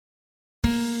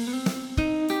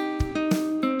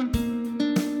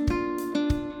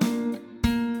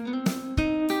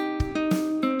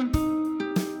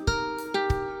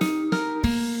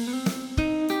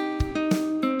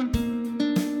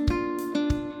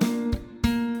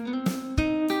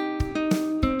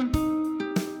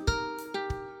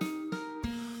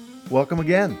Welcome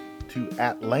again to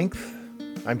At Length.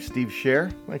 I'm Steve Scher.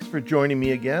 Thanks for joining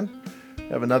me again. I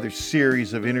have another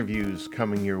series of interviews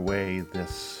coming your way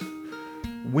this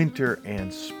winter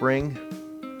and spring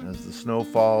as the snow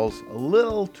falls a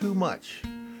little too much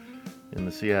in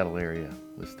the Seattle area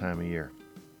this time of year.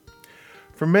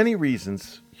 For many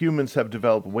reasons, humans have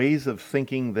developed ways of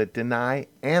thinking that deny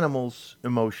animals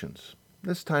emotions.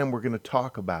 This time we're going to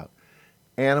talk about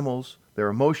animals, their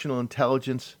emotional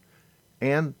intelligence,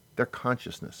 and their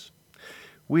consciousness.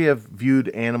 We have viewed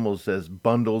animals as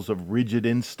bundles of rigid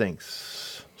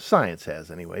instincts. Science has,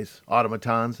 anyways.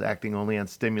 Automatons acting only on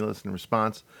stimulus and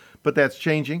response. But that's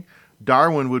changing.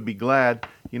 Darwin would be glad.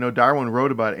 Darwin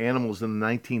wrote about animals in the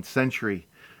 19th century.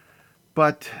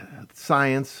 But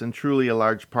science, and truly a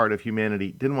large part of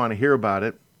humanity, didn't want to hear about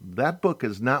it. That book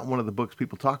is not one of the books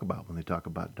people talk about when they talk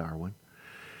about Darwin.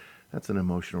 That's an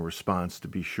emotional response, to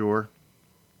be sure.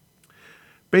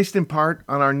 Based in part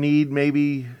on our need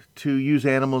maybe to use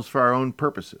animals for our own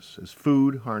purposes, as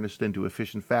food harnessed into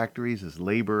efficient factories, as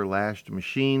labor lashed to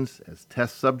machines, as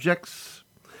test subjects,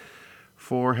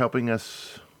 for helping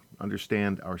us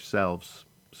understand ourselves.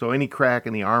 So any crack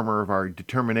in the armor of our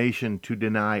determination to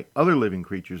deny other living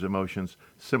creatures emotions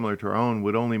similar to our own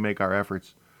would only make our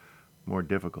efforts more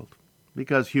difficult.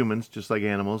 Because humans, just like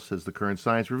animals, as the current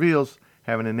science reveals,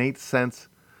 have an innate sense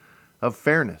of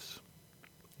fairness.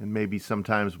 And maybe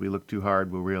sometimes we look too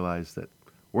hard, we'll realize that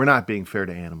we're not being fair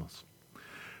to animals.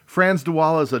 Frans de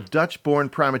Waal is a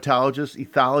Dutch-born primatologist,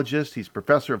 ethologist. He's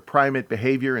professor of primate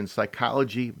behavior and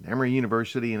psychology at Emory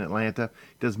University in Atlanta.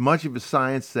 He does much of his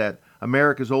science at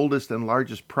America's oldest and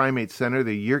largest primate center,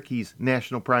 the Yerkes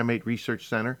National Primate Research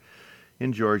Center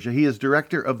in Georgia. He is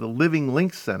director of the Living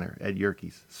Links Center at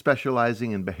Yerkes, specializing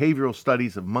in behavioral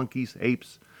studies of monkeys,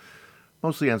 apes,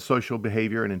 mostly on social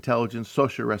behavior and intelligence,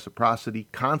 social reciprocity,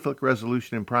 conflict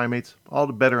resolution in primates, all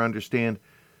to better understand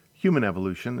human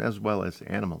evolution as well as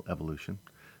animal evolution.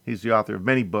 He's the author of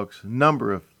many books, a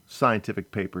number of scientific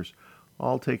papers,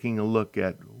 all taking a look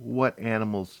at what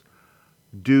animals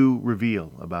do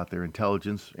reveal about their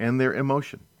intelligence and their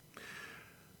emotion.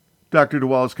 Dr. de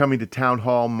Waal is coming to Town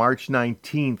Hall March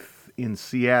 19th in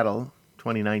Seattle,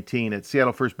 2019, at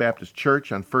Seattle First Baptist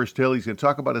Church on First Hill. He's going to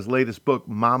talk about his latest book,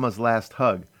 Mama's Last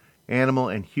Hug, Animal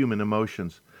and Human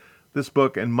Emotions. This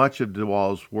book and much of de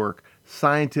Waal's work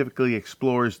scientifically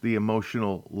explores the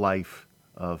emotional life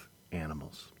of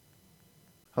animals.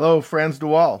 Hello, Frans de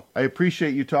Waal. I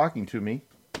appreciate you talking to me.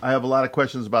 I have a lot of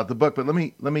questions about the book, but let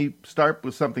me start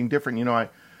with something different. I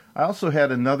also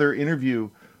had another interview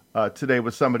today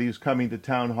with somebody who's coming to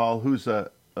Town Hall who's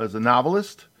a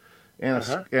novelist and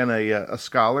a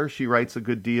scholar. She writes a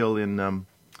good deal in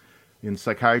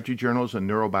psychiatry journals and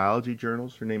neurobiology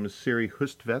journals. Her name is Siri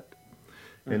Hustvedt.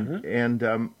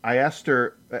 And I asked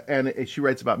her, and she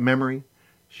writes about memory,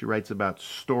 she writes about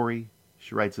story,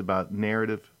 she writes about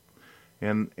narrative.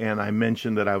 And I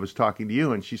mentioned that I was talking to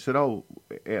you, and she said, oh,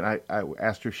 and I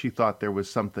asked her if she thought there was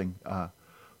something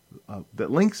that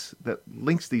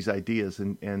links these ideas.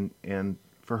 And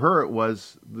for her, it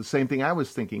was the same thing I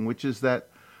was thinking, which is that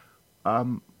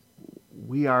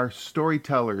we are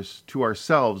storytellers to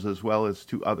ourselves as well as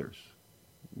to others.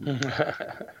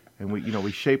 And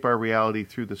we shape our reality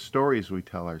through the stories we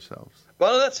tell ourselves.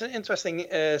 Well, that's an interesting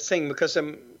thing because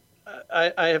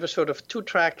I have a sort of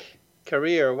two-track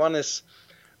career. One is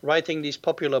writing these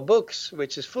popular books,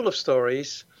 which is full of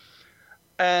stories.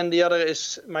 And the other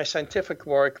is my scientific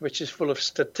work, which is full of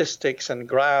statistics and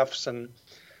graphs and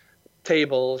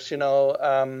tables,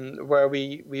 where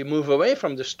we move away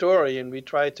from the story and we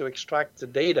try to extract the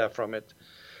data from it.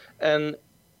 And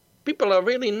people are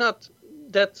really not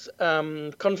that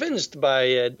convinced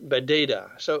by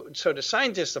data. So the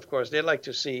scientists, of course, they like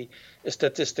to see a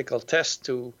statistical test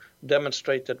to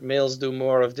demonstrate that males do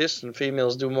more of this and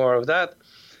females do more of that.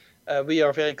 We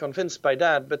are very convinced by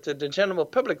that, but the general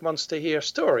public wants to hear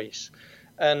stories.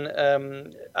 And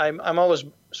I'm always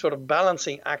sort of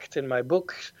balancing act in my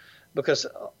books, because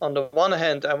on the one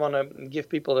hand, I want to give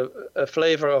people a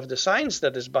flavor of the science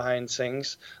that is behind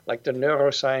things, like the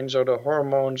neuroscience or the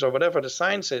hormones or whatever the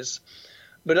science is.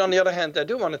 But on the other hand, I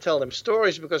do want to tell them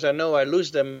stories, because I know I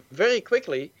lose them very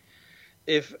quickly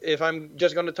if I'm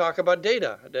just going to talk about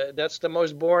data. That's the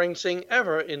most boring thing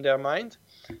ever in their mind,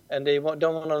 and they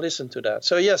don't want to listen to that.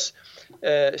 So yes,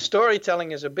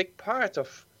 storytelling is a big part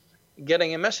of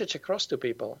getting a message across to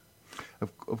people.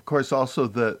 Of course, also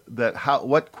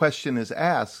what question is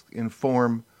asked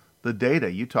inform the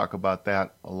data. You talk about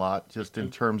that a lot, just in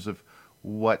terms of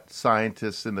what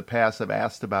scientists in the past have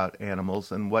asked about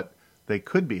animals and what they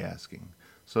could be asking.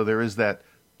 So there is that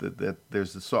that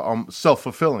there's a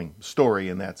self-fulfilling story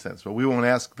in that sense. But we won't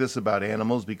ask this about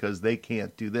animals because they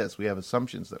can't do this. We have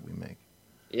assumptions that we make.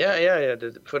 Yeah.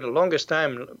 For the longest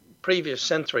time, previous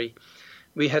century,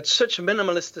 we had such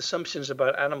minimalist assumptions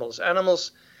about animals.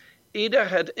 Animals either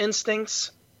had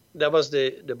instincts. That was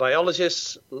the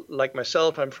biologists like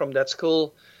myself. I'm from that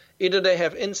school. Either they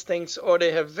have instincts or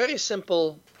they have very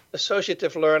simple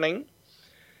associative learning.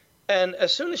 And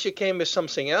as soon as you came with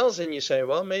something else and you say,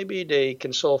 well, maybe they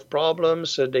can solve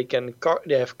problems, they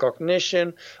have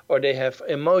cognition, or they have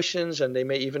emotions, and they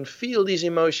may even feel these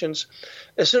emotions.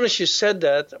 As soon as you said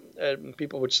that,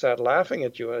 people would start laughing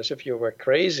at you as if you were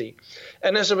crazy.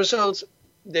 And as a result,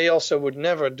 they also would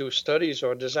never do studies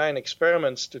or design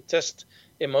experiments to test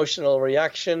emotional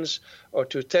reactions or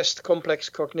to test complex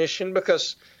cognition,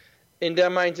 because in their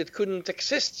mind it couldn't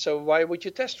exist. So why would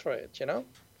you test for it, you know?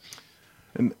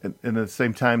 And at the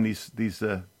same time, these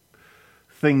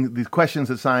questions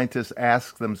that scientists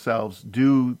ask themselves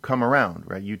do come around,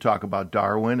 right? You talk about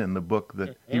Darwin and the book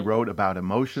that he wrote about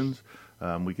emotions.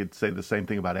 We could say the same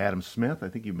thing about Adam Smith. I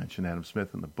think you mentioned Adam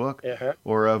Smith in the book.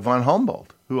 Or von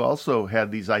Humboldt, who also had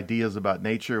these ideas about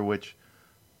nature which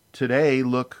today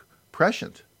look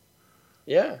prescient.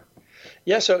 Yeah.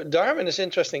 So Darwin is an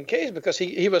interesting case because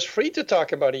he was free to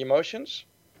talk about emotions.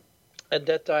 At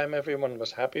that time, everyone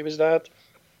was happy with that.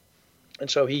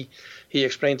 And so he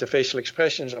explained the facial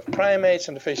expressions of primates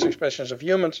and the facial expressions of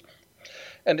humans.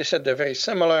 And they said they're very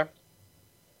similar.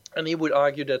 And he would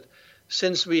argue that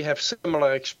since we have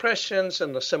similar expressions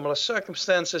under similar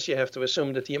circumstances, you have to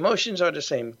assume that the emotions are the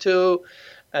same too.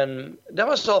 And that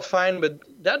was all fine. But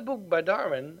that book by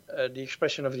Darwin, The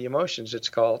Expression of the Emotions, it's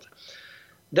called,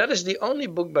 that is the only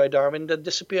book by Darwin that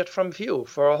disappeared from view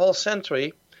for a whole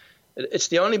century. It's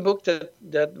the only book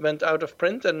that went out of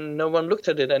print and no one looked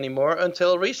at it anymore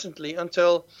until recently,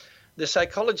 until the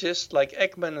psychologists like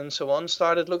Ekman and so on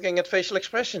started looking at facial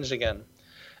expressions again.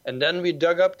 And then we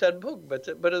dug up that book, but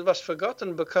it was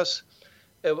forgotten because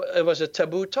it was a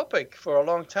taboo topic for a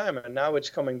long time, and now it's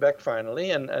coming back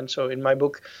finally. And so in my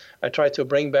book, I try to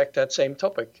bring back that same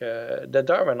topic that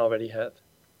Darwin already had.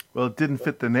 Well, it didn't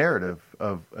fit the narrative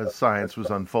of as science was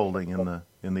unfolding in the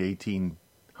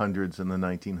 1800s and the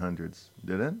 1900s,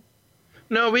 did it?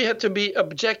 No, we had to be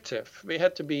objective. We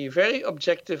had to be very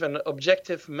objective, and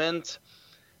objective meant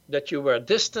that you were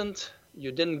distant.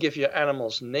 You didn't give your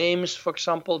animals names, for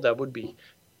example. That would be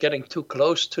getting too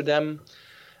close to them.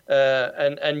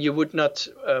 And you would not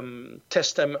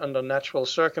test them under natural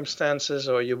circumstances,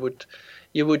 or you would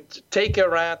take a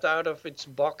rat out of its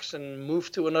box and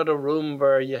move to another room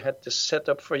where you had the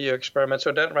setup for your experiment.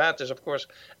 So that rat is, of course,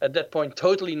 at that point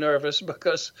totally nervous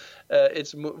because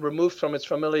it's removed from its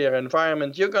familiar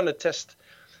environment. You're going to test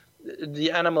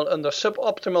the animal under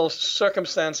suboptimal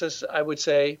circumstances, I would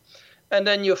say. And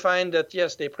then you find that,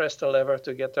 yes, they press the lever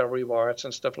to get their rewards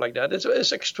and stuff like that.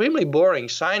 It's extremely boring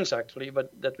science, actually, but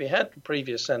that we had the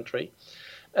previous century.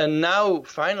 And now,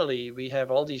 finally, we have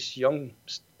all these young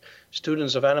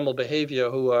students of animal behavior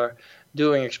who are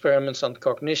doing experiments on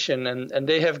cognition, and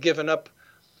they have given up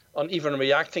on even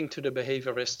reacting to the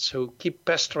behaviorists who keep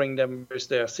pestering them with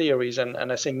their theories. And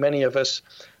I think many of us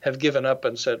have given up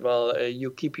and said, well,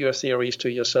 you keep your theories to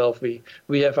yourself.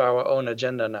 We have our own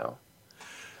agenda now.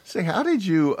 Say, how did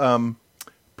you,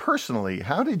 personally,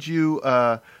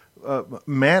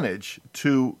 manage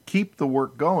to keep the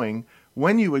work going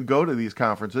when you would go to these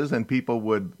conferences and people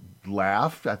would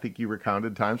laugh? I think you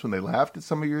recounted times when they laughed at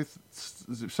some of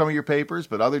your papers,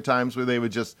 but other times where they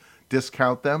would just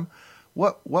discount them.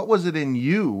 What was it in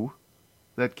you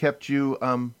that kept you,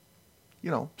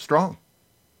 strong?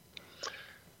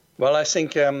 Well, I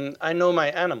think I know my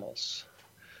animals.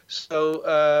 So,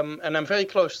 and I'm very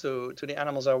close to the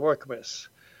animals I work with.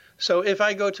 So if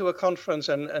I go to a conference,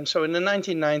 and so in the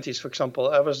 1990s, for example,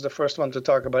 I was the first one to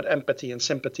talk about empathy and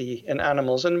sympathy in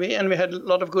animals, and we had a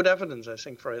lot of good evidence, I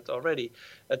think, for it already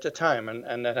at the time,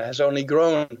 and that has only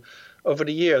grown over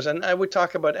the years. And I would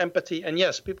talk about empathy, and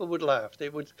yes, people would laugh.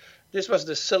 This was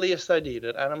the silliest idea,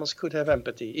 that animals could have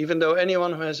empathy, even though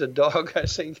anyone who has a dog, I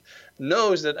think,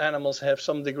 knows that animals have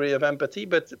some degree of empathy,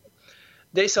 but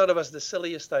they thought it was the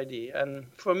silliest idea. And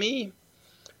for me,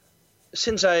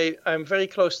 since I'm very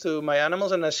close to my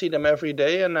animals and I see them every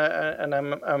day, and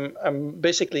I'm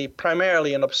basically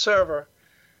primarily an observer,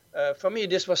 for me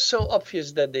this was so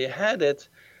obvious that they had it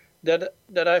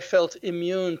that I felt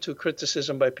immune to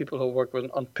criticism by people who work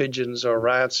on pigeons or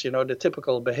rats. The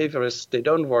typical behaviorists, they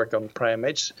don't work on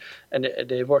primates, and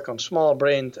they work on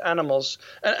small-brained animals.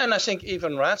 And I think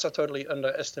even rats are totally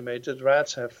underestimated.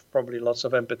 Rats have probably lots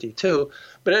of empathy too.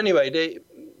 But anyway,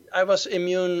 I was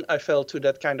immune, I felt, to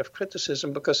that kind of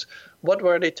criticism, because what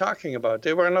were they talking about?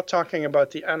 They were not talking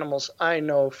about the animals I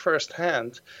know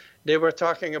firsthand. They were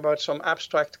talking about some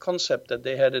abstract concept that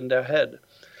they had in their head.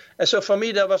 And so for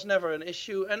me, that was never an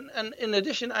issue. And in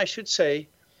addition, I should say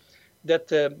that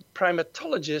the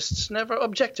primatologists never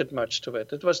objected much to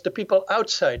it. It was the people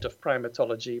outside of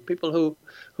primatology, people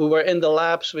who were in the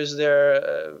labs with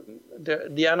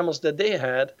the animals that they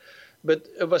had. But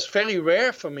it was very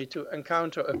rare for me to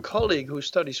encounter a colleague who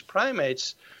studies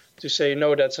primates to say,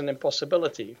 no, that's an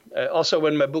impossibility. Also,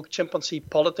 when my book Chimpanzee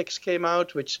Politics came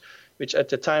out, which at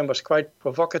the time was quite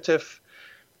provocative,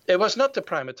 it was not the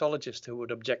primatologist who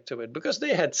would object to it, because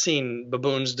they had seen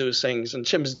baboons do things and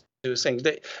chimps do things.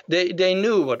 They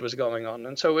knew what was going on.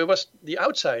 And so it was the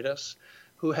outsiders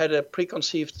who had a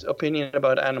preconceived opinion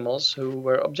about animals who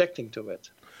were objecting to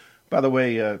it. By the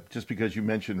way, just because you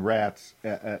mentioned rats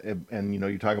and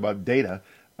you talk about data,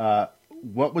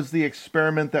 what was the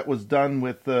experiment that was done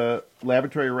with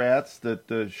laboratory rats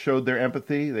that showed their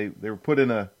empathy? They were put in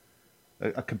a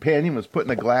companion was put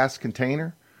in a glass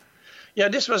container. Yeah,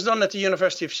 this was done at the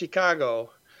University of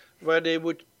Chicago, where they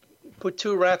would put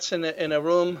two rats in a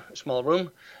room, a small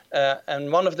room,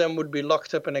 and one of them would be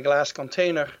locked up in a glass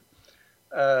container,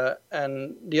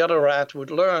 and the other rat would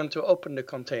learn to open the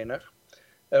container,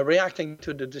 reacting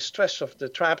to the distress of the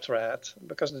trapped rat,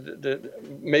 because the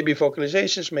maybe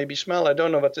vocalizations, maybe smell, I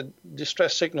don't know what the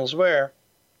distress signals were,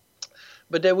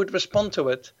 but they would respond to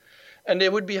it, and they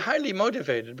would be highly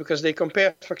motivated, because they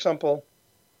compared, for example,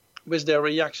 with their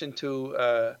reaction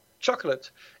to chocolate.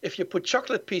 If you put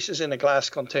chocolate pieces in a glass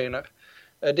container,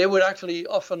 they would actually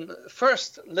often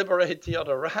first liberate the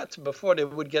other rat before they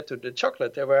would get to the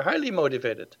chocolate. They were highly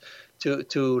motivated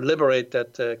to liberate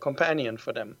that companion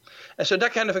for them. And so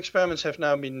that kind of experiments have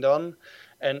now been done.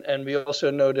 And we also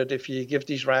know that if you give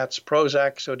these rats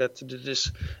Prozac so that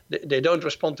they don't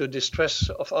respond to distress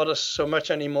of others so much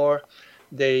anymore,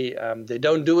 they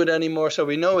don't do it anymore. So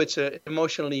we know it's an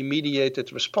emotionally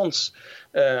mediated response.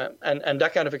 And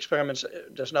that kind of experiments,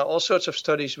 there's now all sorts of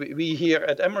studies. We here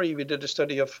at Emory, we did a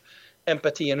study of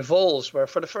empathy in voles, where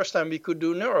for the first time we could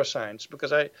do neuroscience,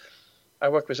 because I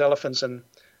work with elephants and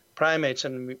primates,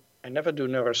 and I never do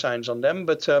neuroscience on them.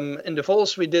 But in the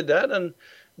voles we did that, and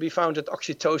we found that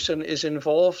oxytocin is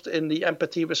involved in the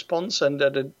empathy response, and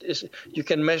that you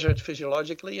can measure it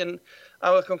physiologically. And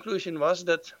our conclusion was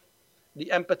that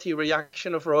the empathy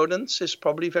reaction of rodents is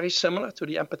probably very similar to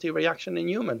the empathy reaction in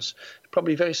humans,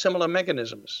 probably very similar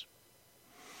mechanisms.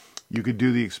 You could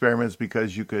do the experiments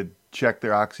because you could check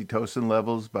their oxytocin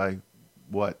levels by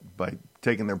what? By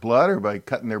taking their blood or by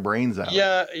cutting their brains out?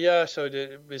 Yeah. So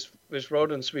with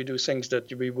rodents, we do things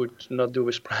that we would not do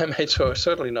with primates, or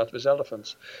certainly not with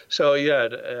elephants. So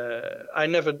I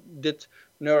never did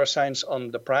neuroscience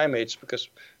on the primates because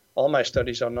all my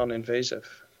studies are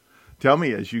non-invasive. Tell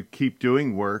me, as you keep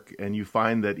doing work and you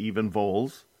find that even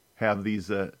voles have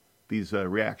these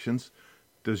reactions,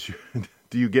 do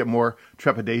you get more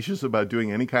trepidatious about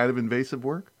doing any kind of invasive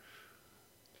work?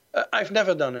 I've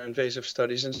never done invasive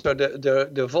studies, and so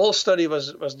the vole study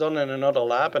was done in another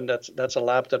lab, and that's a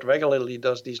lab that regularly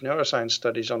does these neuroscience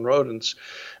studies on rodents.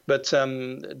 But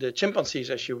the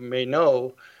chimpanzees, as you may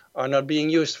know, are not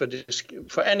being used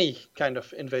for any kind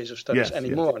of invasive studies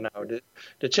anymore. Yes. Now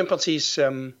the chimpanzees.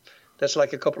 That's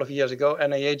like a couple of years ago,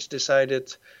 NIH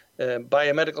decided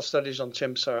biomedical studies on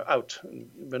chimps are out.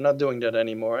 We're not doing that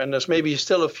anymore. And there's maybe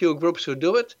still a few groups who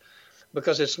do it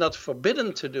because it's not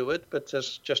forbidden to do it, but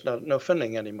there's just no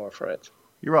funding anymore for it.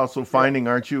 You're also finding,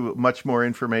 aren't you, much more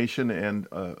information and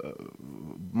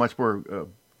much more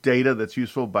data that's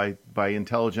useful by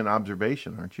intelligent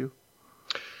observation, aren't you?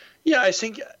 Yeah, I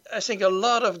think a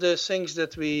lot of the things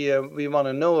that we want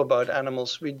to know about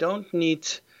animals, we don't need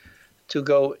to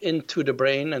go into the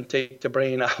brain and take the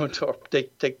brain out, or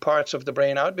take parts of the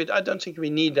brain out. But I don't think we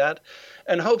need that.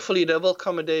 And hopefully there will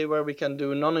come a day where we can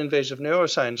do non-invasive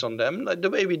neuroscience on them, like the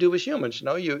way we do with humans.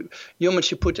 Humans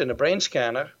you put in a brain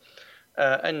scanner,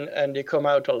 and they come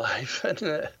out alive,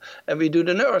 and we do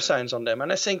the neuroscience on them.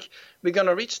 And I think we're going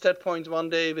to reach that point one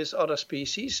day with other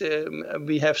species.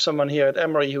 We have someone here at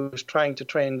Emory who's trying to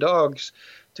train dogs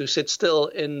to sit still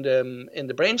in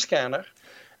the brain scanner.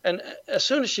 And as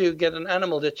soon as you get an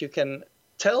animal that you can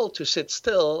tell to sit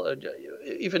still,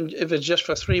 even if it's just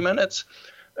for 3 minutes,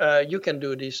 you can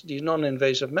do these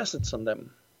non-invasive methods on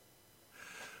them.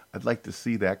 I'd like to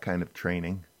see that kind of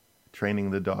training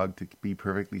the dog to be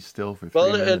perfectly still for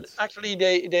 3 minutes. Actually,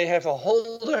 they have a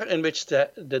holder in which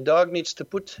the dog needs to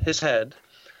put his head,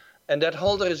 and that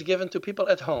holder is given to people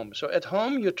at home. So at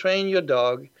home, you train your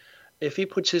dog if he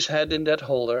puts his head in that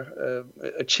holder,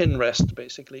 a chin rest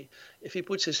basically, if he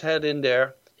puts his head in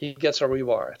there, he gets a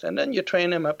reward. And then you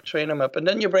train him up, and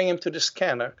then you bring him to the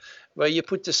scanner where you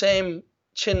put the same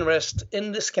chin rest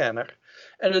in the scanner.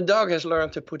 And the dog has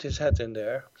learned to put his head in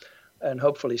there and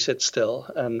hopefully sit still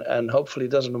and hopefully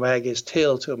doesn't wag his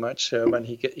tail too much when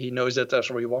he knows that there's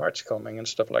rewards coming and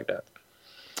stuff like that.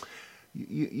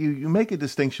 You make a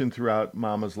distinction throughout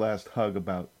Mama's Last Hug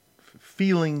about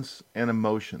feelings and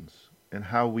emotions and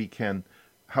how we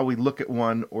look at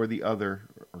one or the other,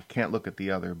 or can't look at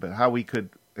the other, but how we could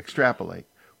extrapolate.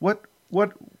 What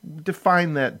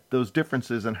define those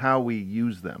differences and how we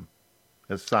use them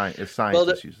as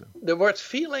scientists use them? The word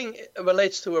feeling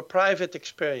relates to a private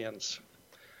experience.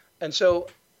 And so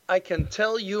I can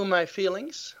tell you my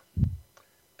feelings,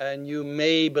 and you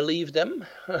may believe them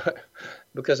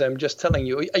because I'm just telling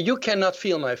you. You cannot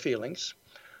feel my feelings,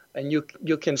 and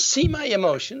you can see my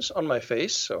emotions on my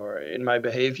face or in my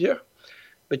behavior,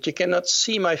 but you cannot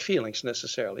see my feelings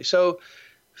necessarily. So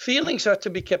feelings are to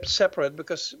be kept separate,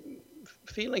 because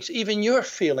feelings, even your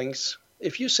feelings,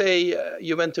 if you say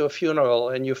you went to a funeral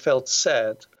and you felt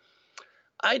sad,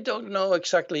 I don't know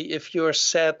exactly if your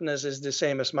sadness is the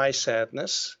same as my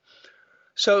sadness.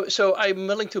 So I'm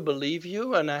willing to believe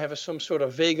you, and I have some sort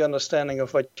of vague understanding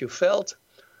of what you felt.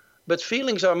 But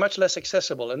feelings are much less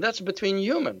accessible, and that's between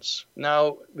humans.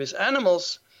 Now, with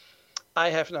animals, I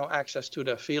have no access to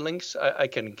their feelings. I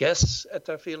can guess at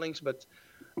their feelings, but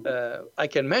I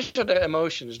can measure their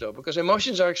emotions, though, because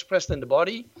emotions are expressed in the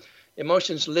body.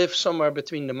 Emotions live somewhere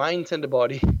between the mind and the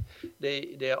body.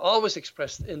 They are always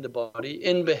expressed in the body,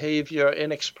 in behavior,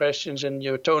 in expressions, in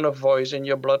your tone of voice, in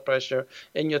your blood pressure,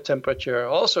 in your temperature,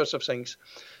 all sorts of things.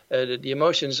 The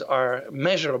emotions are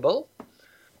measurable.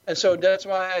 And so that's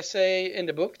why I say in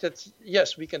the book that,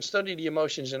 yes, we can study the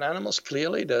emotions in animals,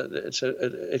 clearly.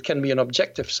 It can be an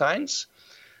objective science.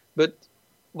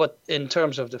 But in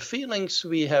terms of the feelings,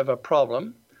 we have a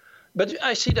problem. But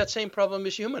I see that same problem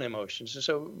with human emotions.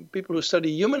 So people who study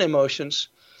human emotions,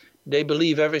 they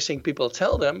believe everything people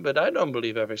tell them, but I don't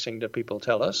believe everything that people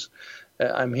tell us.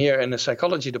 I'm here in the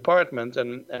psychology department,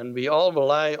 and we all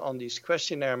rely on these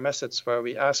questionnaire methods where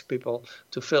we ask people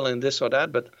to fill in this or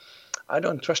that, but I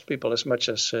don't trust people as much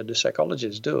as the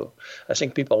psychologists do. I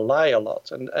think people lie a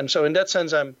lot. And so in that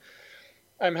sense, I'm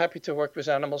happy to work with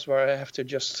animals where I have to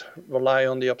just rely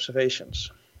on the observations.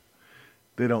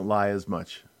 They don't lie as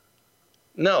much.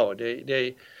 No,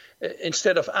 they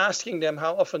instead of asking them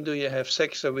how often do you have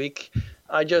sex a week,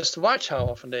 I just watch how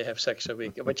often they have sex a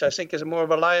week, which I think is more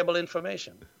reliable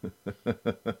information.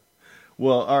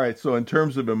 Well, all right. So in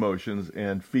terms of emotions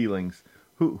and feelings,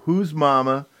 who's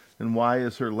Mama, and why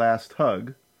is her last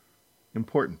hug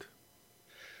important?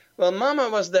 Well, Mama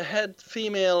was the head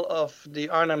female of the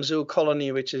Arnhem Zoo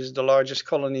colony, which is the largest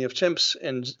colony of chimps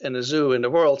in a zoo in the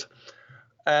world.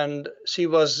 And she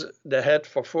was the head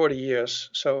for 40 years.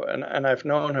 So, and I've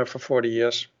known her for 40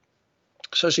 years.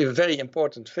 So she's a very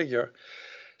important figure.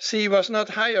 She was not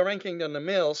higher ranking than the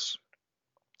males,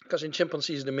 because in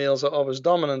chimpanzees, the males are always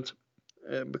dominant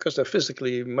because they're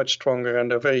physically much stronger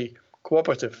and they're very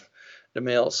cooperative, the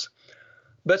males.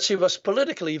 But she was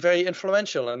politically very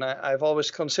influential. And I've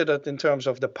always considered, in terms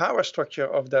of the power structure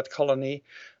of that colony,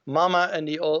 Mama and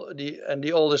the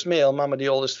oldest male, Mama, the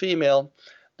oldest female,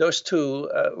 those two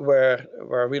were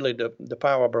really the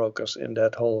power brokers in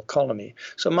that whole colony.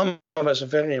 So Mama was a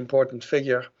very important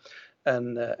figure,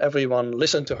 and everyone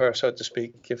listened to her, so to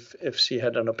speak, if she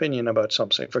had an opinion about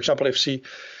something. For example,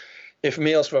 if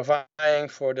males were vying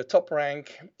for the top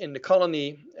rank in the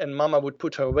colony, and Mama would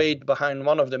put her weight behind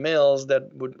one of the males,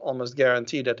 that would almost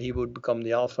guarantee that he would become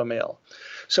the alpha male.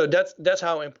 So that's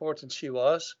how important she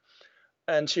was.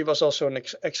 And she was also an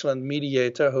excellent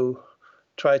mediator who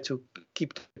tried to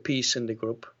keep the peace in the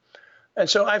group. And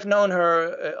so I've known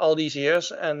her all these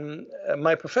years, and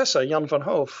my professor, Jan van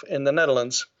Hoof in the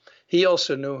Netherlands, he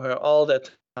also knew her all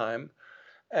that time.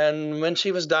 And when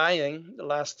she was dying, the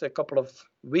last couple of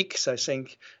weeks, I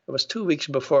think, it was 2 weeks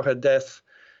before her death,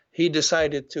 he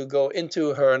decided to go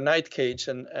into her night cage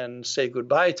and say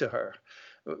goodbye to her,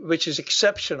 which is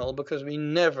exceptional, because we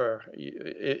never,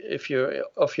 if you're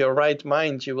of your right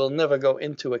mind, you will never go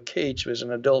into a cage with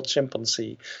an adult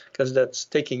chimpanzee, because that's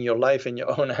taking your life in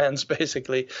your own hands,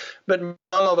 basically. But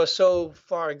Mama was so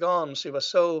far gone, she was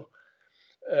so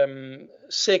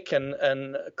sick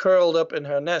and curled up in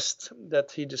her nest,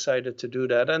 that he decided to do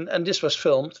that. And this was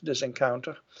filmed, this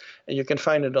encounter, and you can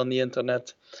find it on the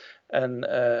internet. And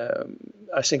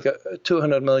I think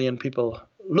 200 million people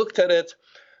looked at it.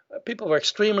 People were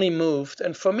extremely moved.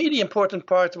 And for me, the important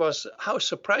part was how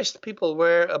surprised people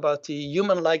were about the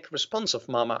human-like response of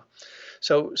Mama.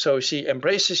 So she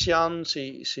embraces Jan.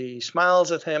 She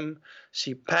smiles at him.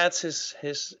 She pats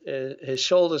his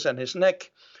shoulders and his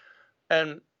neck,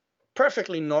 and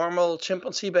perfectly normal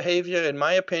chimpanzee behavior, in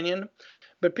my opinion.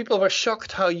 But people were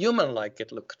shocked how human-like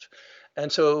it looked.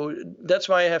 And so that's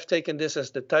why I have taken this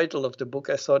as the title of the book.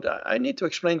 I thought I need to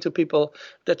explain to people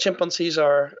that chimpanzees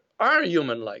are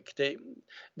human-like.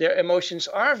 Their emotions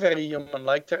are very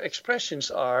human-like. Their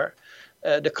expressions are.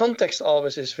 The context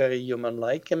always is very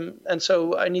human-like. And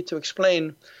so I need to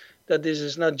explain that this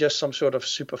is not just some sort of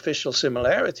superficial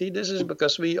similarity. This is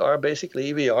because we are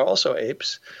also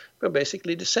apes. We're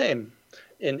basically the same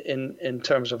in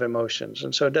terms of emotions.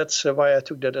 And so that's why I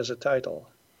took that as a title.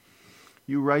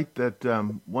 You write that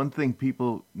one thing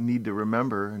people need to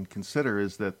remember and consider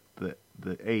is that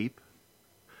the ape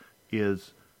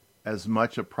is as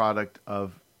much a product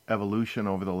of evolution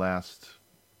over the last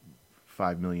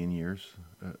 5 million years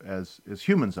as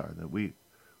humans are.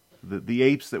 That the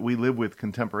apes that we live with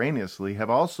contemporaneously have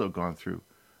also gone through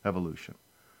evolution.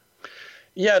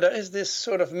 Yeah, there is this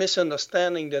sort of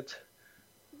misunderstanding that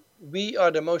we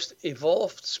are the most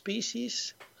evolved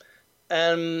species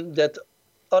and that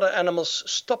other animals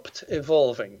stopped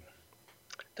evolving.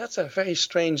 That's a very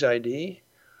strange idea.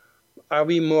 Are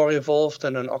we more evolved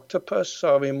than an octopus?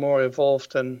 Are we more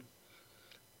evolved than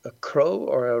a crow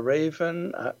or a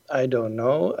raven? I don't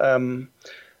know.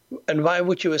 And why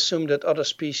would you assume that other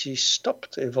species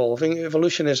stopped evolving?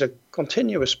 Evolution is a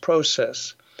continuous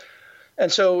process.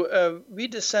 And so we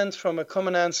descend from a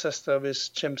common ancestor with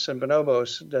chimps and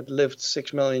bonobos that lived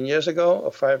 6 million years ago,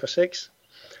 or 5 or 6.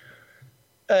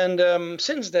 And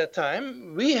since that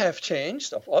time, we have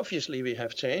changed. Obviously, we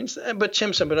have changed, but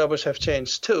chimps and bonobos have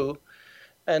changed too.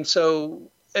 And so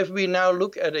if we now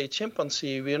look at a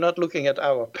chimpanzee, we're not looking at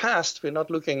our past, we're not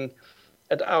looking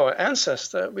at our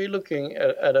ancestor, we're looking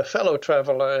at a fellow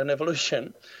traveler in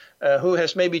evolution who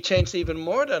has maybe changed even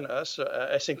more than us.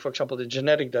 I think, for example, the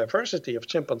genetic diversity of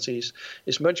chimpanzees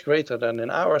is much greater than in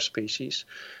our species.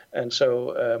 And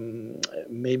so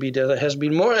maybe there has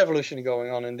been more evolution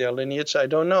going on in their lineage. I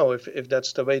don't know if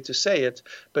that's the way to say it,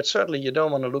 but certainly you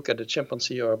don't want to look at a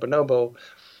chimpanzee or a bonobo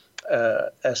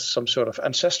as some sort of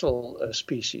ancestral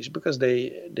species, because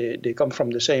they come from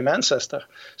the same ancestor.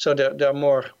 So they're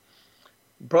more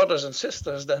brothers and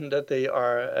sisters than that they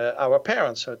are our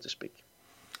parents, so to speak.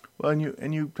 Well,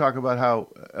 and you talk about how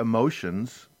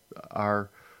emotions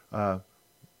are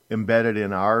embedded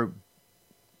in our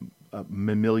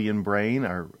mammalian brain,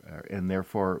 and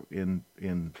therefore in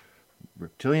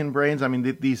reptilian brains. I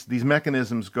mean, these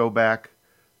mechanisms go back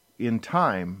in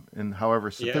time, and however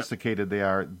sophisticated they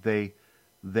are,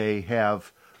 they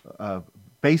have a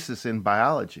basis in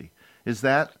biology. Is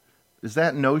that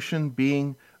notion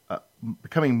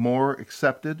becoming more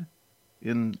accepted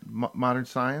in modern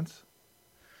science?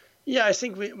 Yeah, I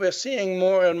think we're seeing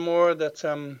more and more that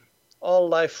all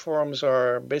life forms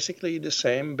are basically the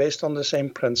same, based on the same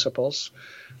principles,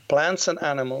 plants and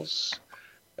animals.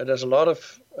 There's a lot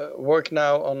of work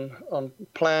now on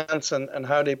plants and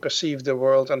how they perceive the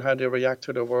world and how they react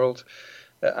to the world.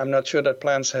 I'm not sure that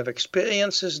plants have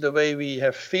experiences the way we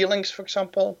have feelings, for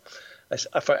example.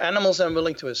 For animals, I'm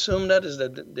willing to assume that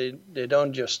they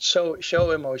don't just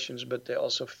show emotions, but they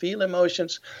also feel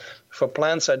emotions. For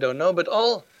plants, I don't know, but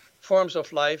all forms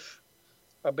of life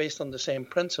are based on the same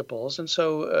principles. And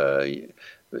so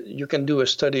you can do a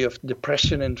study of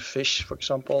depression in fish, for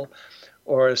example,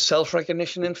 or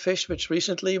self-recognition in fish, which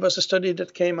recently was a study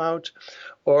that came out,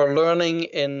 or learning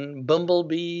in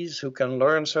bumblebees who can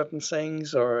learn certain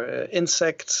things, or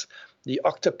insects. The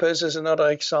octopus is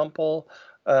another example.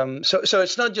 So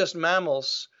it's not just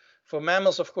mammals. For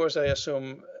mammals, of course, I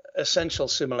assume essential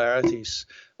similarities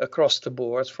across the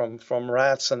board, from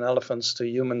rats and elephants to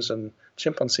humans and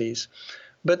chimpanzees.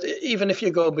 But even if you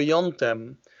go beyond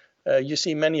them, you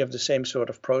see many of the same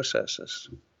sort of processes.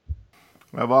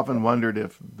 I've often wondered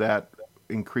if that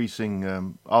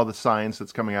increasing, all the science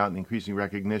that's coming out and increasing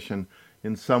recognition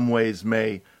in some ways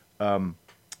may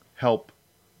help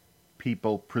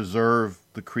people preserve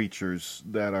the creatures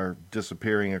that are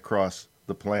disappearing across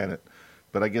the planet.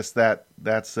 But I guess that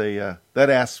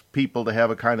asks people to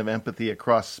have a kind of empathy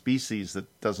across species that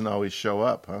doesn't always show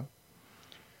up, huh?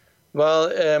 Well,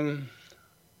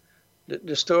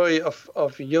 the story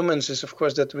of humans is, of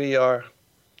course, that we are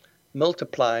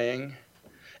multiplying.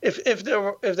 If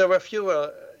there were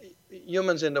fewer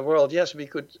humans in the world, yes, we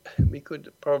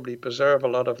could probably preserve a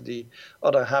lot of the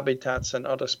other habitats and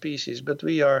other species, but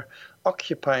we are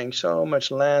occupying so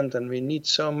much land and we need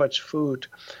so much food.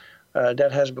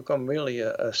 That has become really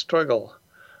a struggle.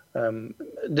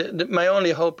 My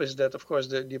only hope is that, of course,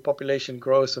 the population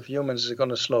growth of humans is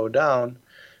going to slow down,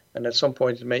 and at some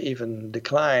point it may even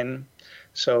decline.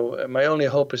 So my only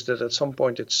hope is that at some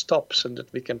point it stops and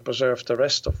that we can preserve the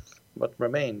rest of what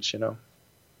remains,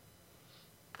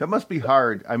 That must be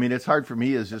hard. I mean, it's hard for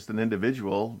me as just an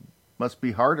individual. Must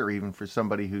be harder even for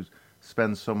somebody who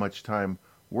spends so much time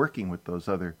working with those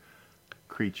other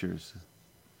creatures.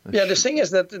 Yeah, the thing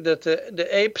is that the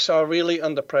apes are really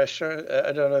under pressure.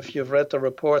 I don't know if you've read the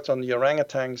report on the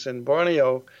orangutans in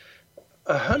Borneo.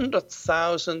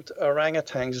 100,000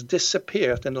 orangutans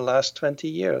disappeared in the last 20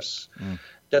 years.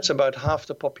 That's about half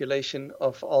the population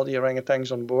of all the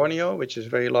orangutans on Borneo, which is a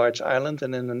very large island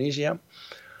in Indonesia.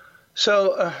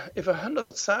 So if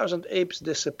 100,000 apes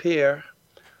disappear,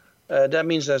 that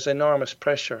means there's enormous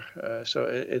pressure. So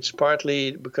it's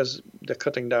partly because they're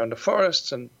cutting down the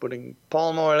forests and putting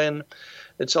palm oil in.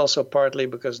 It's also partly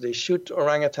because they shoot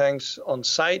orangutans on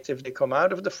sight if they come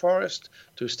out of the forest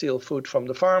to steal food from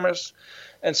the farmers.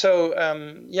 And so,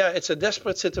 it's a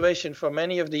desperate situation for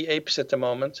many of the apes at the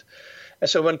moment. And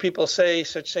so when people say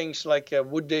such things like,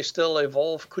 would they still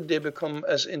evolve? Could they become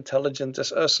as intelligent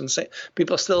as us? And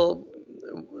people still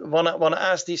want to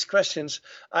ask these questions.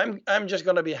 I'm just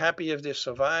going to be happy if they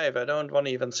survive. I don't want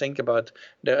to even think about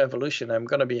their evolution. I'm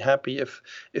going to be happy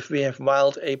if we have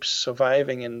wild apes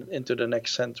surviving into the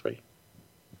next century.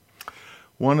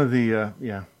 One of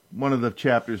the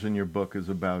chapters in your book is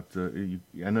about.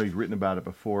 I know you've written about it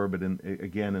before, but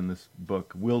in this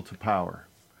book, will to power,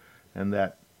 and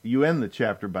that you end the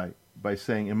chapter by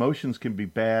saying emotions can be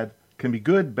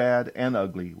good, bad, and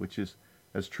ugly, which is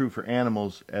as true for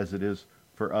animals as it is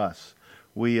for us.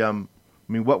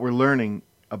 What we're learning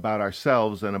about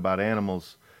ourselves and about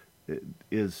animals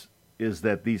is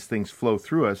that these things flow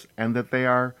through us and that they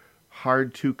are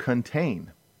hard to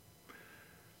contain.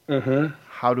 Mm-hmm.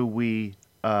 How do we?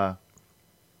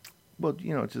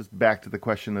 It's just back to the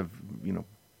question of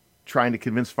trying to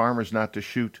convince farmers not to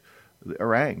shoot the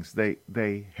orangs.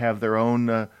 They have their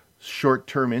own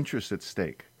short-term interests at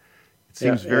stake. It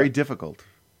seems very difficult.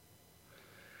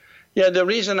 Yeah, the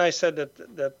reason I said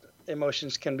that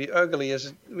emotions can be ugly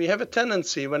is we have a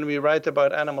tendency when we write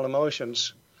about animal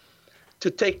emotions to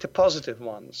take the positive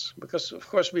ones, because of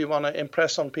course we want to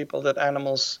impress on people that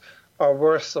animals are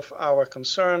worth of our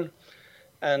concern,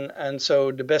 and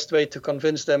so the best way to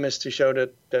convince them is to show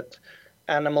that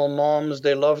animal moms,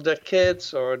 they love their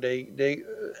kids, or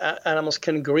animals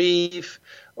can grieve,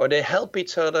 or they help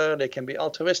each other, they can be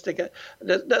altruistic.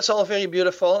 That's all very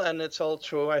beautiful, and it's all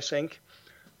true, I think.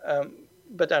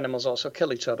 But animals also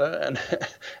kill each other, and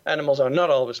animals are not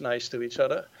always nice to each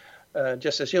other,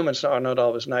 just as humans are not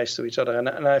always nice to each other.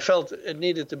 And I felt it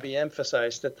needed to be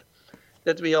emphasized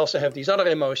that we also have these other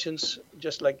emotions,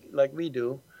 just like we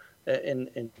do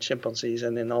in chimpanzees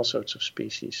and in all sorts of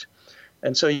species.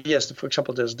 And so, yes, for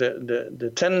example, there's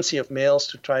the tendency of males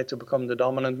to try to become the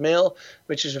dominant male,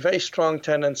 which is a very strong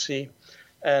tendency.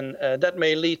 And that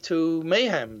may lead to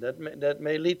mayhem. That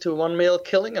may lead to one male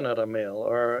killing another male,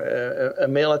 or a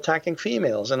male attacking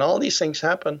females. And all these things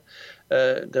happen.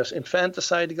 There's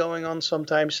infanticide going on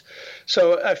sometimes.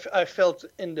 So I felt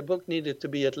in the book needed to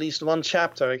be at least one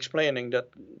chapter explaining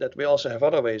that we also have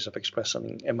other ways of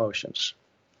expressing emotions.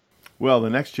 Well,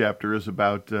 the next chapter is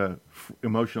about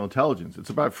emotional intelligence. It's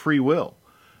about free will.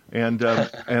 And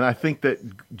I think that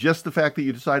just the fact that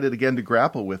you decided again to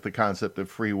grapple with the concept of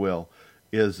free will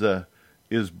is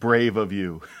brave of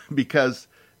you, because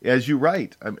as you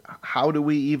write, how do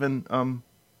we even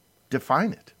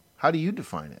define it? How do you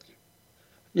define it?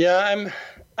 Yeah,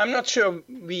 I'm not sure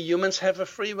we humans have a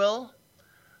free will,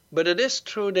 but it is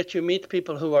true that you meet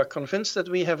people who are convinced that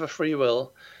we have a free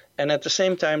will, and at the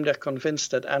same time they're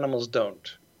convinced that animals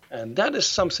don't. And that is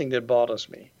something that bothers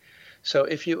me. So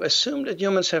if you assume that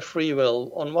humans have free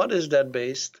will, on what is that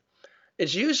based?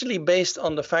 It's usually based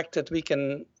on the fact that we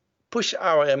can push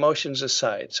our emotions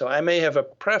aside. So I may have a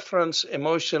preference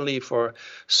emotionally for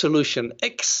solution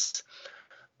X,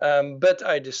 but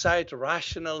I decide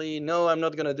rationally, no, I'm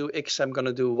not going to do X, I'm going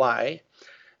to do Y.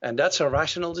 And that's a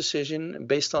rational decision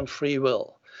based on free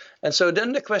will. And so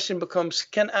then the question becomes,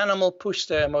 can animal push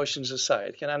their emotions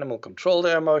aside? Can animal control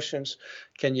their emotions?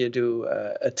 Can you do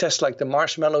a test like the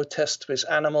marshmallow test with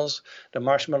animals? The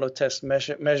marshmallow test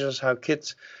measures how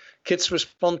kids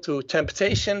respond to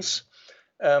temptations.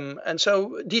 And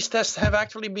so these tests have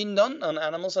actually been done on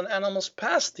animals, and animals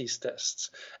pass these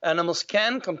tests. Animals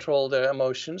can control their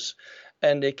emotions,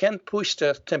 and they can push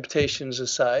their temptations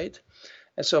aside.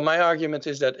 And so my argument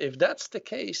is that if that's the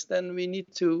case, then we need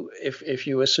to, if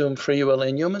you assume free will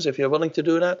in humans, if you're willing to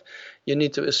do that, you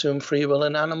need to assume free will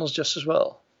in animals just as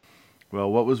well.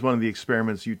 Well, what was one of the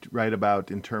experiments you write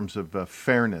about in terms of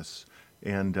fairness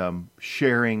and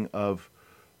sharing of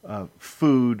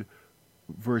food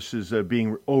versus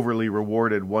being overly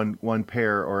rewarded, one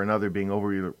pair or another being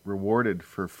overly rewarded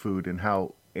for food, and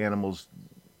how animals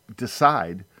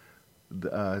decide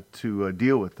to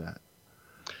deal with that?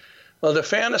 Well, the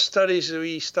fairness studies,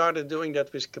 we started doing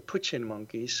that with capuchin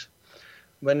monkeys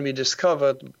when we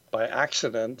discovered by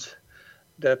accident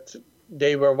that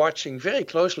they were watching very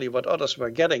closely what others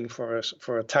were getting for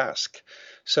a task.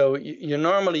 So you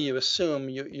normally assume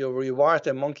you reward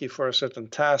a monkey for a certain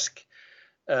task,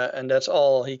 and that's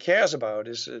all he cares about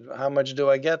is how much do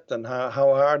I get and how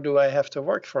hard do I have to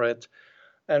work for it.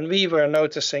 And we were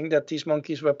noticing that these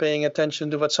monkeys were paying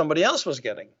attention to what somebody else was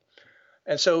getting.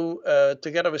 And so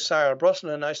together with Sarah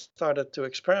Brosnan, I started to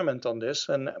experiment on this,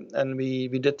 and we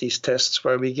did these tests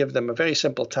where we give them a very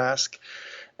simple task,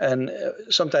 and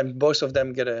sometimes both of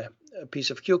them get a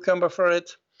piece of cucumber for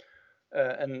it,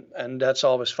 and that's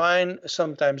always fine.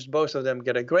 Sometimes both of them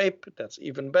get a grape. That's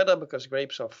even better because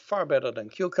grapes are far better than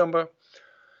cucumber.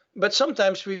 But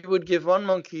sometimes we would give one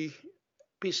monkey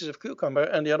pieces of cucumber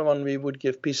and the other one we would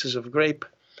give pieces of grape.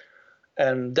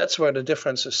 And that's where the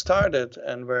differences started,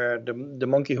 and where the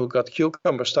monkey who got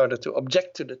cucumber started to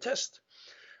object to the test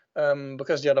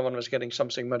because the other one was getting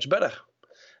something much better.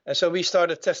 And so we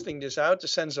started testing this out, the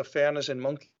sense of fairness in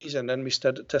monkeys, and then we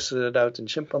tested it out in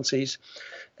chimpanzees.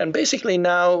 And basically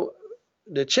now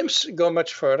the chimps go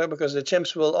much further because the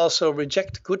chimps will also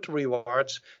reject good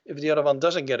rewards if the other one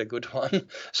doesn't get a good one.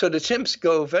 So the chimps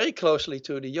go very closely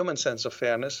to the human sense of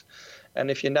fairness.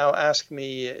 And if you now ask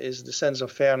me, is the sense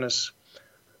of fairness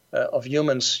of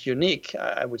humans unique?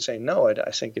 I would say no.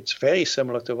 I think it's very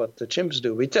similar to what the chimps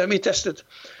do. We tested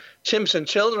chimps and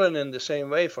children in the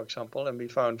same way, for example, and we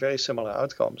found very similar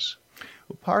outcomes.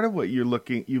 Well, part of what you've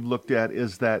looked at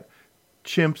is that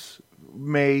chimps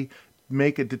may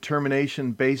make a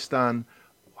determination based on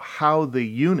how the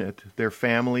unit, their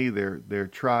family, their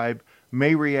tribe,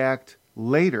 may react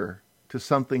later to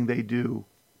something they do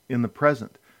in the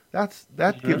present.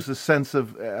 That gives a sense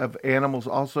of animals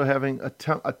also having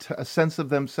a sense of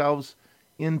themselves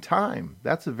in time.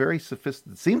 That's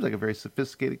it seems like a very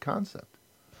sophisticated concept.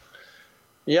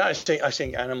 Yeah, I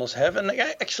think animals have an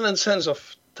excellent sense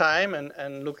of time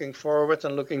and looking forward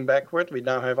and looking backward. We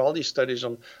now have all these studies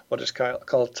on what is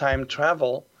called time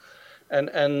travel. And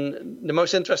the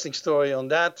most interesting story on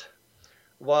that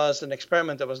was an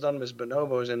experiment that was done with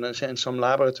bonobos in some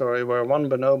laboratory, where one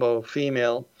bonobo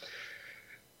female,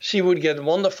 she would get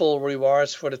wonderful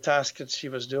rewards for the task that she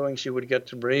was doing. She would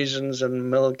get raisins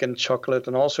and milk and chocolate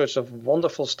and all sorts of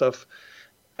wonderful stuff.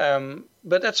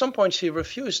 But at some point she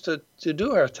refused to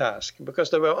do her task because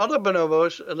there were other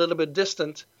bonobos a little bit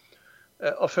distant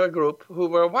of her group who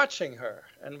were watching her,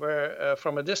 and where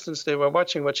from a distance they were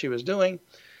watching what she was doing.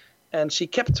 And she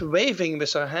kept waving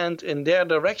with her hand in their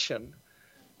direction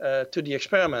to the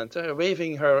experimenter,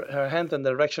 waving her hand in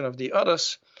the direction of the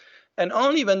others. And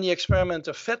only when the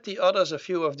experimenter fed the others a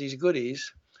few of these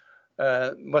goodies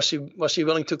was she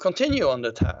willing to continue on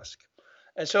the task.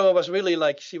 And so it was really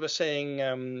like she was saying,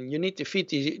 you need to feed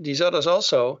these others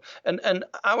also. And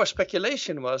our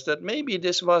speculation was that maybe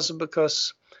this was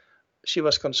because she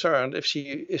was concerned if she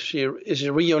is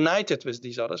reunited with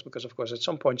these others, because of course at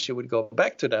some point she would go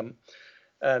back to them.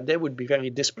 They would be very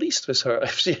displeased with her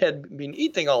if she had been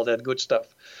eating all that good stuff.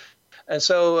 And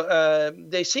so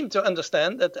they seem to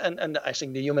understand that, and I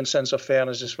think the human sense of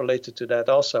fairness is related to that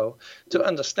also, to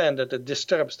understand that it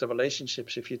disturbs the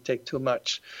relationships if you take too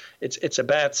much. It's a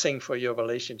bad thing for your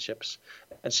relationships.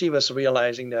 And she was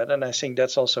realizing that, and I think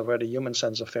that's also where the human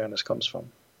sense of fairness comes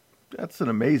from. That's an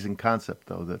amazing concept,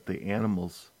 though, that the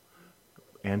animals,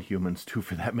 and humans too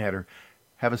for that matter,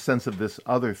 have a sense of this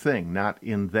other thing, not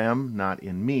in them, not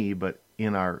in me, but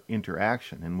in our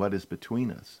interaction and what is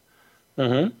between us.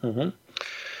 Mm-hmm, mm-hmm.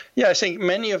 Yeah, I think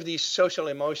many of these social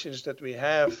emotions that we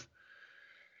have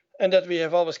and that we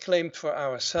have always claimed for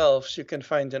ourselves, you can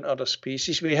find in other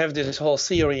species. We have this whole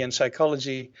theory in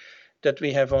psychology that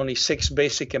we have only 6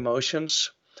 basic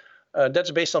emotions.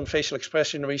 That's based on facial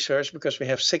expression research, because we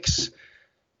have 6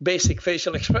 basic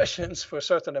facial expressions for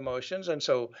certain emotions. And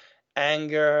so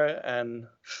anger and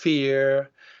fear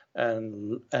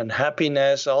and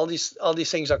happiness, all these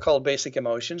things are called basic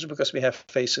emotions because we have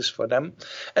faces for them.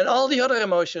 And all the other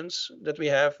emotions that we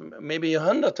have, maybe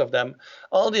 100 of them,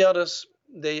 all the others,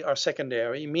 they are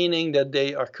secondary, meaning that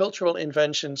they are cultural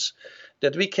inventions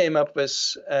that we came up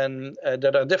with and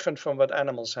that are different from what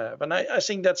animals have. And I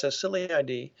think that's a silly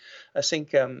idea. I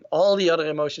think all the other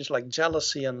emotions like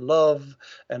jealousy and love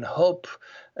and hope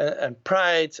and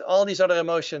pride, all these other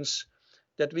emotions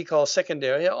that we call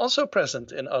secondary are also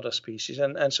present in other species.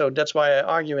 And so that's why I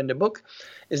argue in the book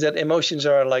is that emotions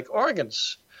are like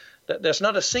organs. There's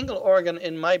not a single organ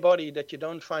in my body that you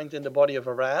don't find in the body of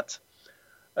a rat.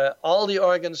 All the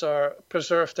organs are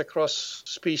preserved across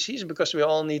species because we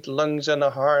all need lungs and a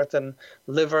heart and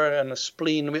liver and a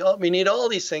spleen. We need all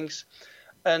these things.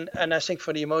 And I think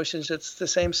for the emotions, it's the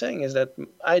same thing, is that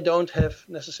I don't have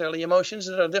necessarily emotions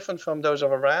that are different from those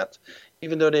of a rat,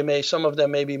 even though some of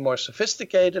them may be more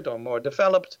sophisticated or more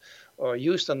developed or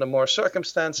used under more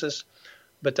circumstances,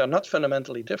 but they're not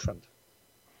fundamentally different.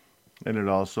 And it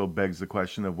also begs the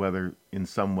question of whether, in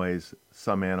some ways,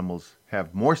 some animals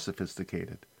have more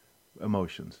sophisticated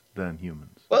emotions than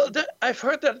humans. Well, I've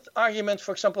heard that argument,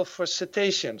 for example, for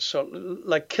cetaceans. So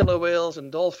like killer whales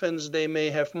and dolphins, they may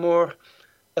have more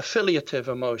affiliative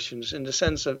emotions, in the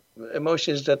sense of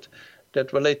emotions that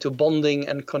relate to bonding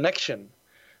and connection.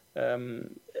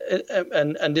 And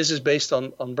this is based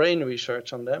on brain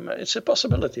research on them. It's a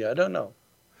possibility. I don't know.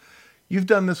 You've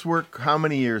done this work how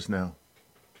many years now?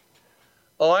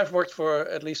 Oh, I've worked for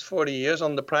at least 40 years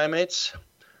on the primates.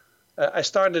 I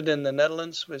started in the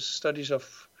Netherlands with studies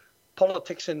of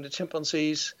politics in the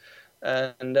chimpanzees.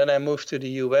 And then I moved to the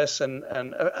US and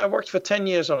I worked for 10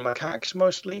 years on macaques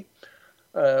mostly,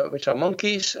 which are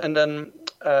monkeys. And then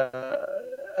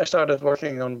I started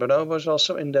working on bonobos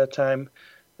also in that time.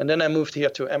 And then I moved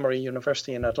here to Emory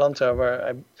University in Atlanta,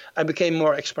 where I became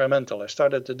more experimental. I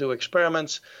started to do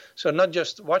experiments. So not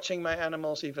just watching my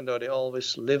animals, even though they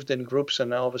always lived in groups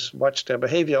and I always watched their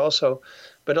behavior also,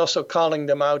 but also calling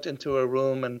them out into a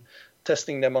room and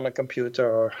testing them on a computer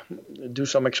or do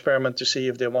some experiment to see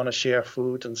if they want to share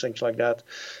food and things like that.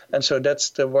 And so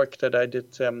that's the work that I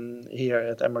did here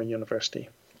at Emory University.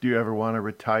 Do you ever want to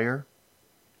retire?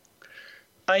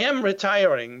 I am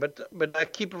retiring, but I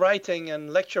keep writing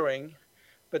and lecturing.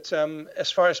 But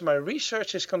as far as my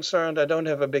research is concerned, I don't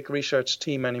have a big research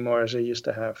team anymore as I used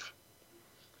to have.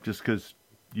 Just because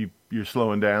you're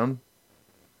slowing down?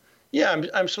 Yeah,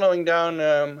 I'm slowing down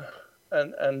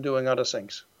and doing other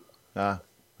things.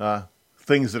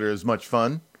 Things that are as much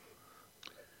fun?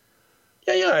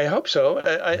 Yeah, I hope so.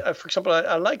 I for example,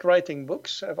 I like writing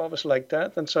books. I've always liked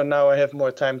that, and so now I have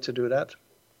more time to do that.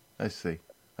 I see.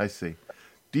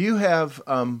 Do you have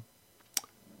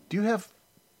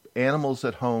animals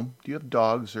at home? Do you have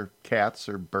dogs or cats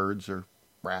or birds or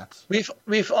rats?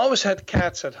 We've always had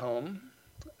cats at home.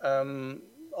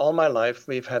 All my life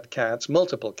we've had cats,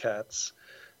 multiple cats,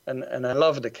 and I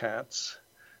love the cats.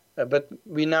 But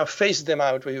we now phase them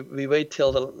out. We wait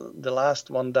till the last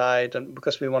one died, and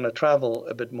because we want to travel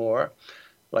a bit more,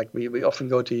 like we often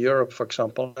go to Europe, for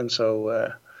example, and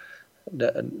so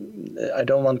I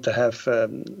don't want to have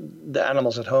the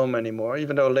animals at home anymore,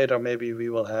 even though later maybe we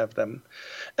will have them.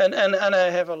 And I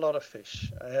have a lot of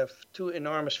fish. I have 2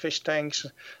 enormous fish tanks.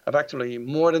 I've actually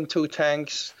more than 2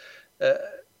 tanks.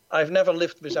 I've never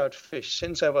lived without fish.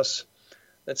 Since I was,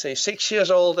 let's say, 6 years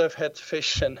old, I've had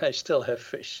fish, and I still have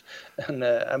fish. And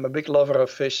I'm a big lover of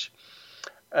fish.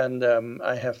 And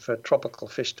I have tropical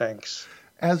fish tanks.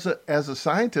 As a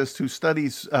scientist who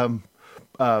studies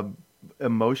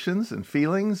emotions and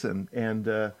feelings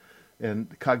and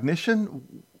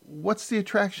cognition, what's the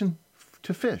attraction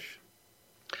to fish?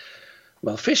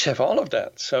 Well, fish have all of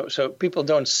that. So people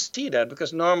don't see that,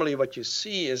 because normally what you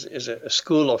see is a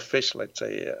school of fish, let's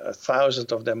say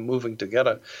 1,000 of them moving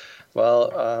together.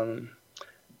 Well,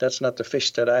 that's not the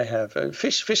fish that I have.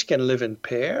 Fish can live in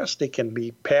pairs. They can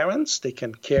be parents. They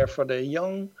can care for their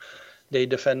young. They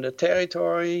defend their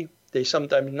territory. They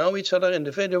sometimes know each other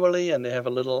individually, and they have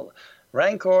a little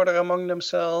rank order among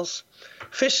themselves.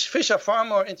 Fish are far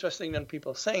more interesting than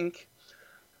people think.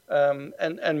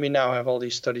 And we now have all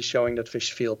these studies showing that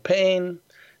fish feel pain.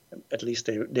 At least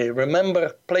they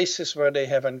remember places where they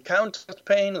have encountered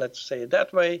pain, let's say it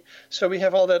that way. So we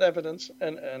have all that evidence,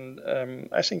 and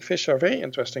I think fish are a very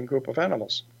interesting group of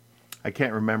animals. I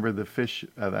can't remember the fish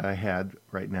that I had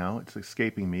right now. It's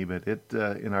escaping me, but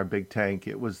in our big tank,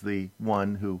 it was the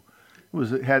one who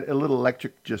had a little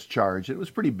electric discharge. It was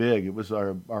pretty big. It was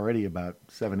already about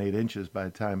 7-8 inches by the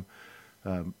time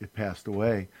it passed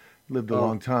away. Lived a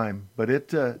long time, but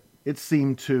it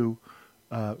seemed to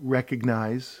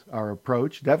recognize our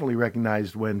approach. Definitely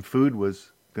recognized when food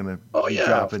was going to be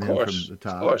dropping in from the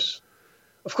top.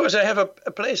 Of course. I have a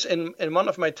place in one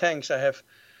of my tanks. I have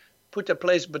put a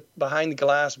place behind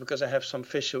glass because I have some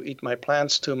fish who eat my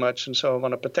plants too much, and so I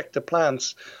want to protect the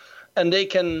plants. And they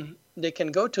can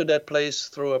go to that place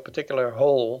through a particular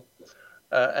hole,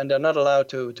 and they're not allowed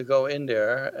to go in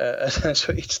there.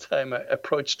 So each time I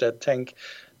approach that tank,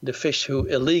 the fish who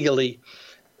illegally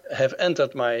have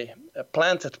entered my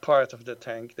planted part of the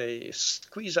tank, they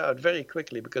squeeze out very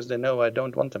quickly because they know I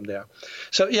don't want them there.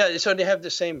 So they have the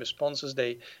same responses.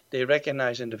 They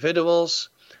recognize individuals.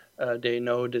 They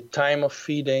know the time of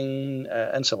feeding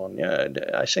and so on. Yeah,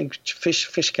 I think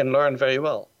fish can learn very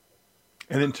well.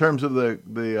 And in terms of the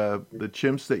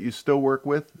chimps that you still work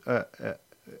with,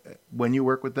 when you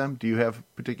work with them, do you have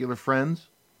particular friends?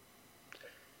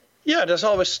 Yeah, there's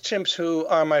always chimps who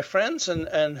are my friends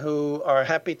and who are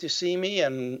happy to see me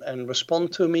and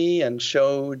respond to me and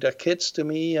show their kids to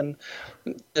me. And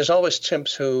there's always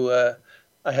chimps who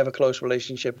I have a close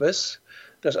relationship with.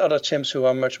 There's other chimps who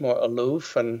are much more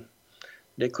aloof and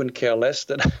they couldn't care less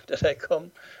that I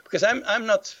come. Because I'm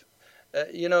not,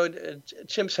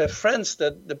 chimps have friends,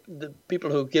 that the people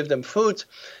who give them food,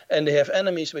 and they have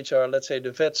enemies, which are, let's say,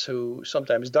 the vets who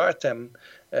sometimes dart them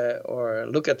or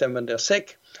look at them when they're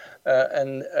sick.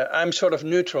 And I'm sort of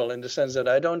neutral in the sense that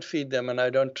I don't feed them and I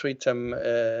don't treat them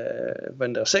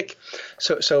when they're sick.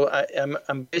 So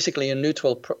I'm basically a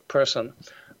neutral person.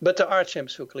 But there are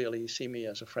chimps who clearly see me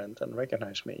as a friend and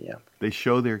recognize me, yeah. They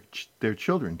show their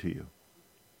children to you.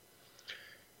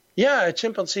 Yeah,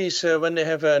 chimpanzees, when they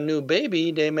have a new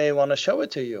baby, they may want to show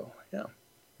it to you, yeah.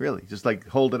 Really? Just like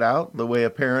hold it out the way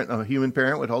a human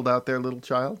parent would hold out their little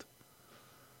child?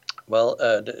 Well,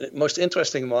 the most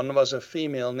interesting one was a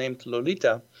female named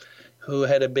Lolita who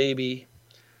had a baby,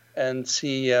 and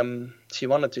she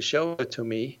wanted to show it to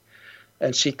me.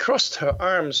 And she crossed her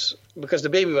arms, because the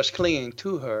baby was clinging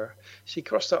to her. She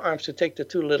crossed her arms to take the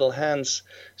two little hands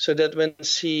so that when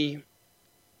she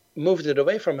moved it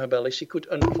away from her belly, she could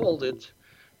unfold it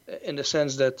in the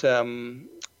sense that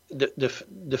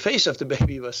the face of the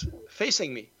baby was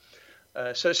facing me.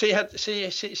 So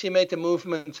she made the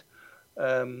movement.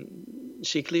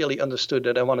 She clearly understood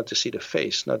that I wanted to see the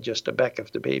face, not just the back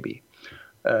of the baby.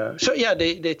 So yeah,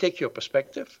 they take your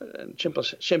perspective. And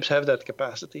chimps have that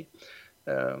capacity.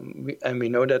 And we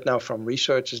know that now from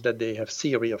research is that they have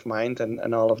theory of mind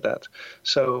and all of that.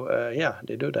 So yeah,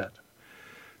 they do that.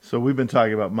 So we've been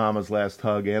talking about Mama's Last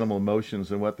Hug, animal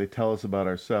emotions, and what they tell us about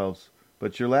ourselves.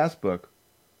 But your last book,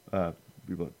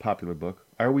 popular book,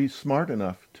 Are We Smart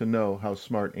Enough to Know How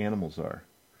Smart Animals Are?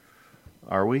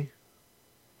 Are we?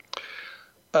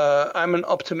 I'm an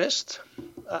optimist.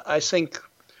 I think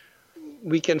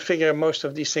we can figure most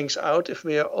of these things out if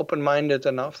we are open-minded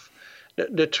enough.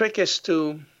 The trick is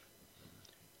to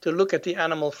look at the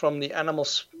animal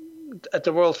at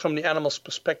the world from the animal's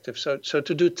perspective. So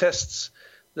to do tests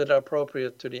that are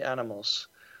appropriate to the animals,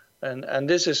 and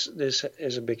this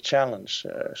is a big challenge.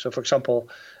 So, for example,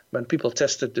 when people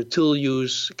tested the tool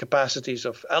use capacities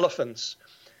of elephants,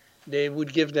 they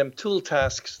would give them tool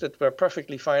tasks that were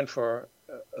perfectly fine for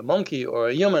a monkey or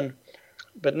a human,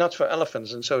 but not for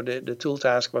elephants. And so the tool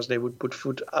task was they would put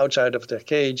food outside of their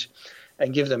cage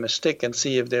and give them a stick and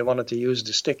see if they wanted to use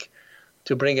the stick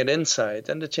to bring it inside.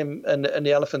 And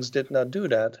the elephants did not do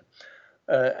that.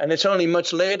 And it's only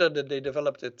much later that they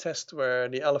developed a test where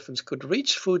the elephants could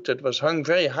reach food that was hung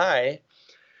very high,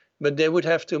 but they would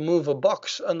have to move a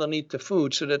box underneath the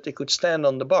food so that they could stand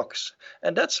on the box.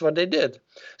 And that's what they did.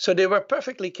 So they were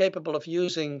perfectly capable of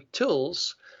using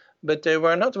tools, but they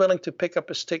were not willing to pick up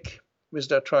a stick with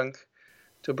their trunk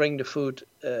to bring the food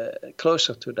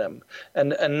closer to them.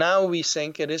 And now we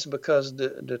think it is because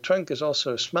the trunk is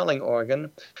also a smelling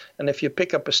organ. And if you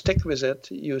pick up a stick with it,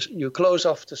 you close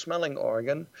off the smelling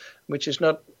organ, which is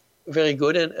not very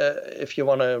good if you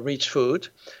want to reach food.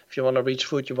 If you want to reach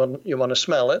food, you want to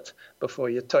smell it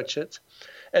before you touch it.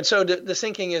 And so the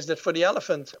thinking is that for the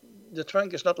elephant, the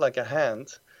trunk is not like a hand.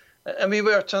 And we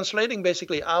were translating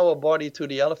basically our body to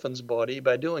the elephant's body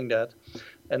by doing that.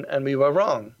 And we were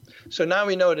wrong. So now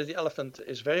we know that the elephant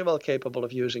is very well capable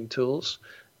of using tools,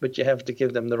 but you have to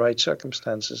give them the right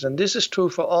circumstances. And this is true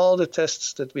for all the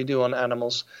tests that we do on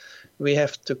animals. We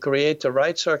have to create the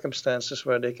right circumstances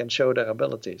where they can show their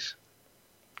abilities.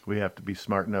 We have to be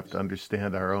smart enough to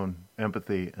understand our own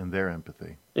empathy and their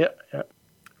empathy. Yeah.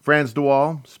 Frans de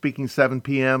Waal, speaking 7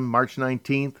 p.m., March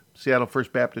 19th, Seattle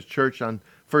First Baptist Church on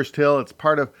First Hill. It's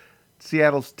part of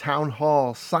Seattle's Town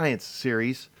Hall Science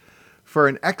Series. For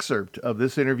an excerpt of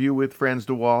this interview with Frans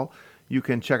de Waal, you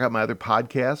can check out my other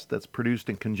podcast that's produced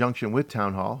in conjunction with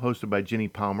Town Hall, hosted by Ginny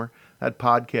Palmer. That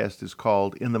podcast is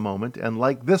called In the Moment, and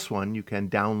like this one, you can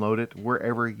download it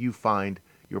wherever you find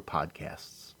your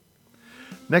podcasts.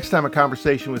 Next time, a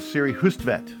conversation with Siri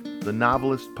Hustvedt, the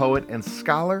novelist, poet, and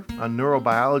scholar on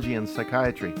neurobiology and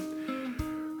psychiatry.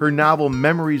 Her novel,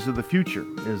 Memories of the Future,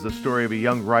 is the story of a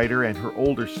young writer and her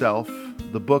older self.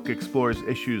 The book explores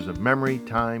issues of memory,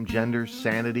 time, gender,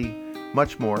 sanity,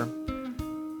 much more.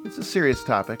 It's a serious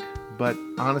topic, but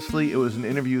honestly, it was an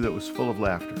interview that was full of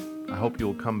laughter. I hope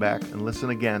you'll come back and listen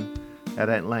again at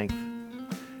Length.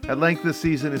 At Length this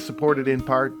season is supported in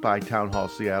part by Town Hall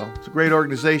Seattle. It's a great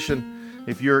organization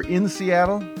If you're in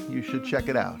Seattle, you should check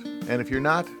it out. And if you're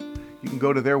not, you can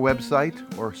go to their website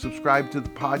or subscribe to the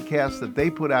podcast that they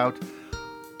put out,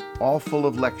 all full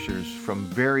of lectures from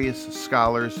various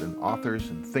scholars and authors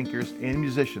and thinkers and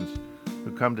musicians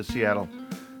who come to Seattle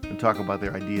and talk about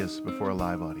their ideas before a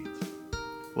live audience.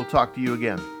 We'll talk to you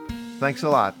again. Thanks a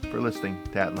lot for listening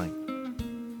to At Length.